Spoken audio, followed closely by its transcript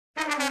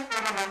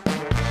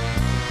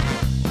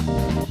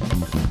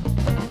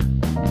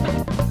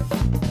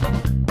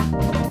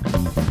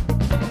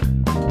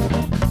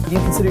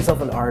consider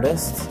yourself an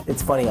artist?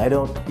 It's funny, I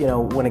don't, you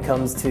know, when it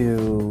comes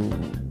to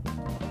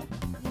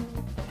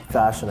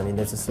fashion, I mean,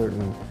 there's a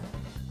certain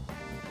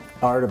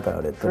art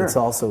about it, but it's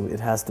also, it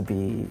has to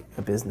be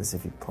a business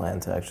if you plan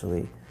to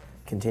actually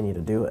continue to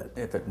do it.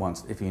 If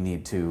you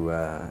need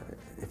to,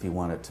 if you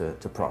want it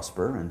to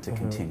prosper and to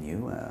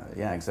continue,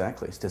 yeah,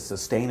 exactly. To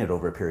sustain it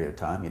over a period of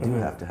time, you do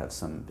have to have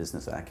some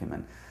business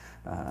acumen.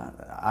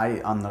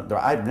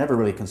 I've never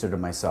really considered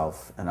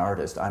myself an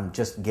artist. I'm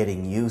just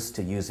getting used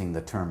to using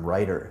the term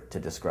writer to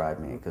describe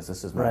me, because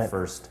this is my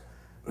first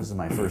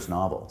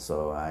novel.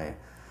 So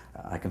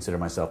I consider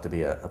myself to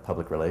be a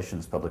public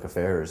relations, public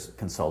affairs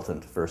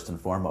consultant first and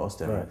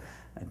foremost, and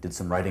I did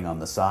some writing on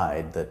the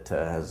side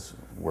that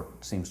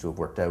seems to have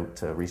worked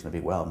out reasonably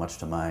well, much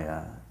to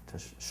my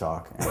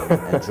shock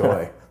and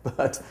joy.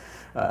 But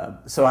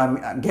so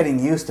I'm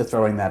getting used to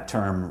throwing that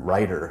term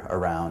writer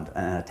around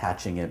and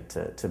attaching it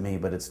to me,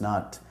 but it's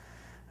not,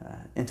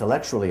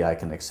 intellectually I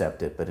can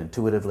accept it, but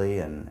intuitively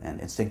and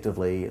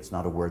instinctively it's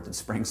not a word that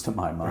springs to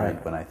my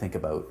mind when I think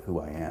about who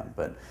I am.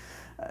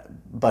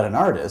 But an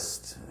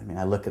artist, I mean,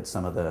 I look at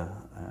some of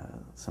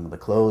the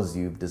clothes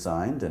you've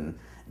designed, and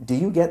do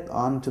you get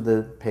onto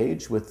the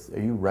page are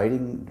you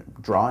writing,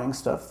 drawing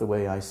stuff the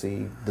way I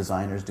see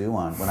designers do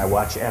when I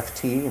watch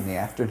FT in the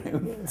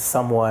afternoon?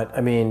 Somewhat.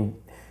 I mean,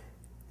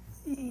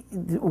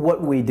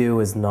 what we do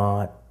is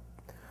not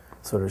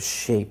sort of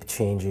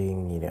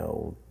shape-changing, you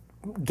know,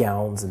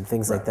 gowns and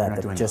things like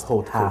that that just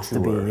have to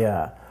be,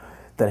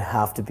 that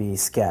have to be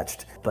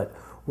sketched. But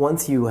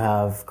once you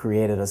have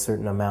created a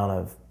certain amount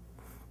of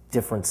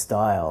different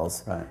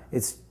styles,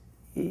 it's,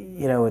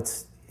 you know,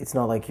 it's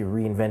not like you're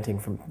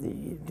reinventing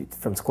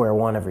from square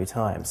one every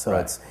time.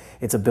 So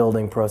it's a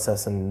building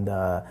process, and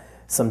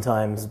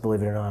sometimes,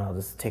 believe it or not, I'll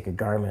just take a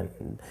garment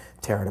and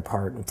tear it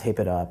apart and tape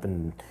it up,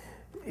 and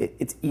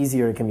it's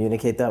easier to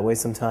communicate that way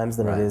sometimes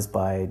than it is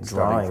by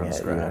drawing it.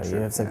 Scratch, you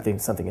have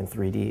something in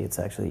 3D, it's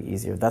actually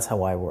easier. That's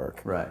how I work.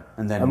 Right.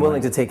 And then I'm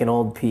willing to take an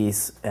old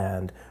piece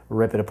and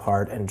rip it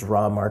apart and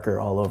draw a marker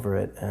all over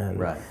it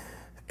and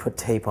put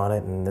tape on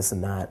it and this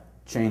and that.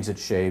 Change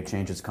its shape,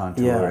 change its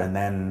contour, and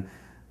then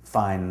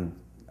find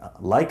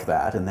like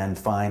that, and then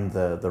find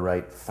the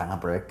right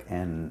fabric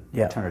and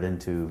turn it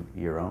into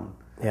your own.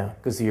 Yeah.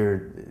 Because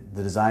the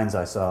designs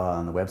I saw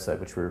on the website,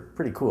 which were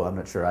pretty cool, I'm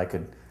not sure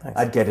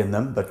I'd get in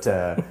them, but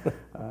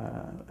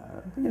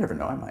you never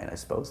know, I might, I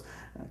suppose.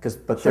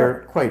 But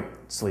they're quite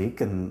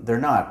sleek, and they're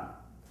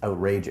not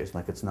outrageous.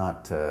 Like, it's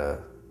not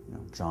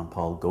Jean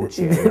Paul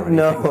Gaultier or anything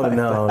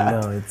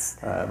no, it's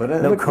but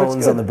no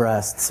cones on the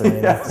breasts or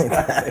anything like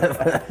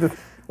that.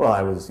 Well,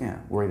 I was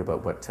worried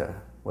about what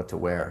to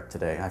wear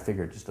today. I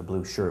figured just a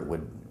blue shirt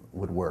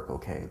would work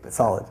okay. But,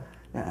 solid.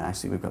 Yeah, I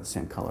see we've got the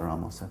same color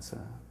almost.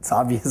 It's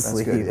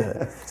obviously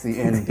it's the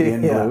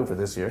in blue for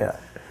this year.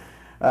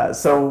 Yeah.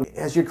 So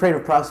has your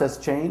creative process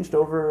changed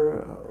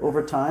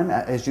over time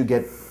as you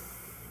get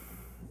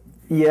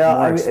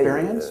more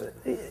experience?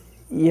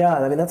 Yeah,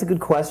 I mean, that's a good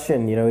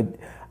question. You know,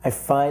 I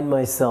find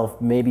myself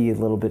maybe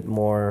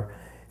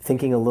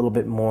thinking a little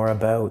bit more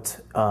about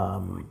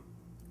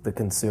the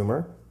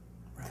consumer.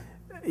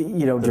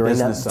 You know, during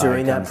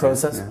that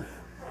process. Yeah.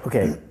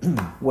 Okay,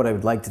 what I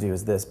would like to do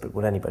is this, but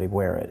would anybody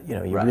wear it? You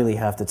know, you really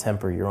have to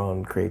temper your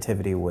own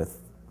creativity with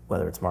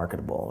whether it's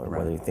marketable or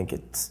whether you think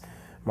it's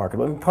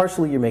marketable. I mean,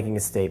 partially you're making a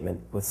statement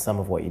with some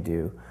of what you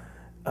do,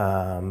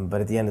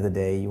 but at the end of the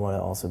day, you want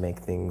to also make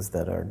things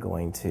that are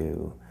going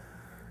to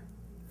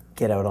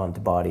get out onto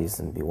bodies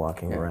and be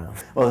walking around.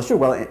 Well, sure.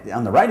 Well,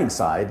 on the writing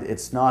side,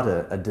 it's not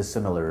a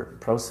dissimilar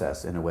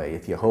process in a way.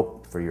 If you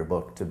hope for your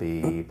book to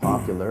be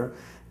popular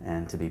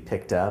and to be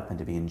picked up and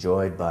to be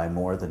enjoyed by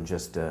more than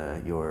just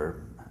your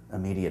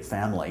immediate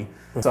family.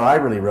 So I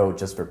really wrote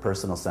just for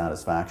personal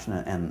satisfaction,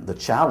 and the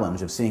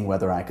challenge of seeing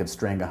whether I could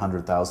string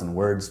 100,000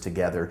 words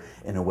together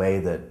in a way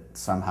that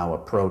somehow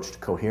approached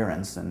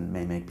coherence and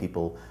may make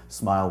people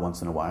smile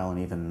once in a while and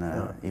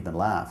even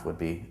laugh would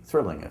be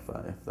thrilling if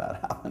that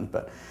happened.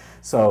 But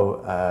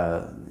so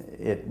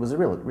it was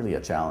really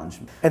a challenge.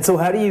 And so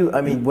how do you,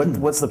 I mean,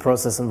 what's the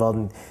process involved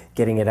in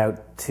getting it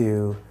out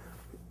to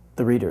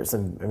the readers?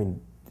 And I mean,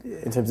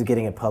 in terms of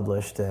getting it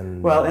published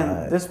and... Well,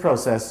 in this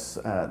process,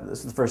 this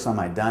is the first time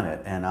I'd done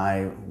it, and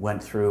I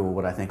went through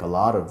what I think a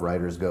lot of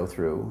writers go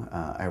through.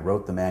 I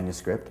wrote the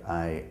manuscript.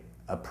 I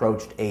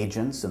approached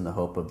agents in the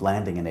hope of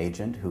landing an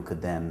agent who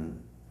could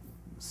then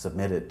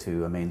submit it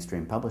to a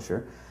mainstream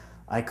publisher.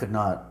 I could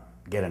not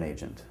get an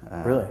agent.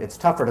 Really? It's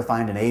tougher to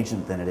find an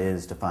agent than it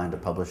is to find a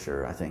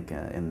publisher, I think,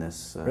 in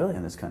this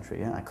country.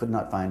 Yeah, I could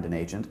not find an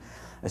agent.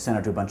 I sent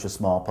it to a bunch of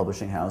small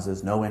publishing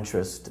houses, no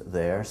interest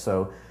there.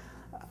 So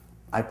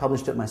I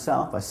published it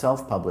myself. I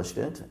self-published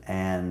it,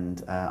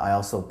 and I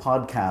also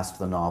podcast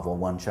the novel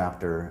one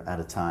chapter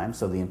at a time.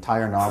 So the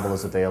entire novel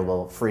is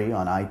available free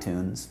on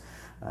iTunes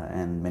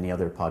and many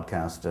other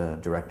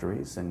podcast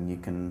directories, and you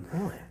can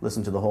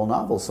listen to the whole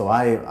novel. So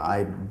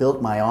I built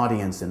my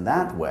audience in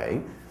that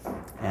way,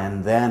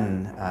 and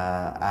then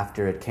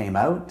after it came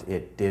out,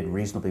 it did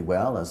reasonably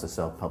well as a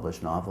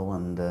self-published novel,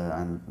 and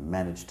I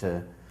managed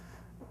to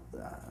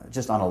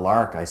just on a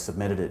lark, I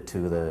submitted it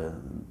to the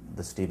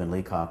Stephean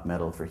Leacock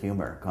Medal for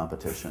Humor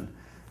competition.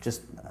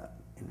 Just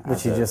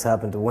which you just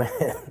happened to win.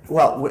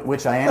 Well,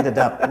 which I ended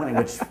up winning,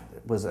 which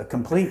was a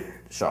complete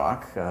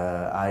shock.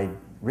 I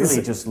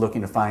really just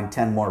looking to find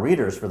 10 more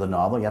readers for the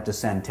novel. You have to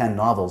send 10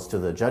 novels to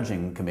the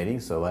judging committee,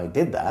 so I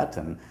did that,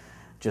 and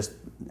just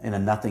in a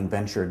nothing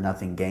ventured,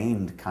 nothing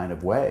gained kind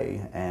of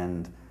way.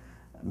 And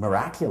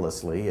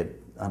miraculously,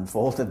 it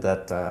unfolded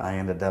that I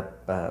ended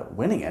up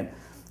winning it,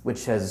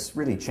 which has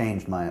really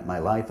changed my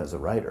life as a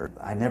writer.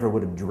 I never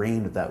would have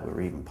dreamed that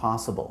were even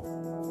possible.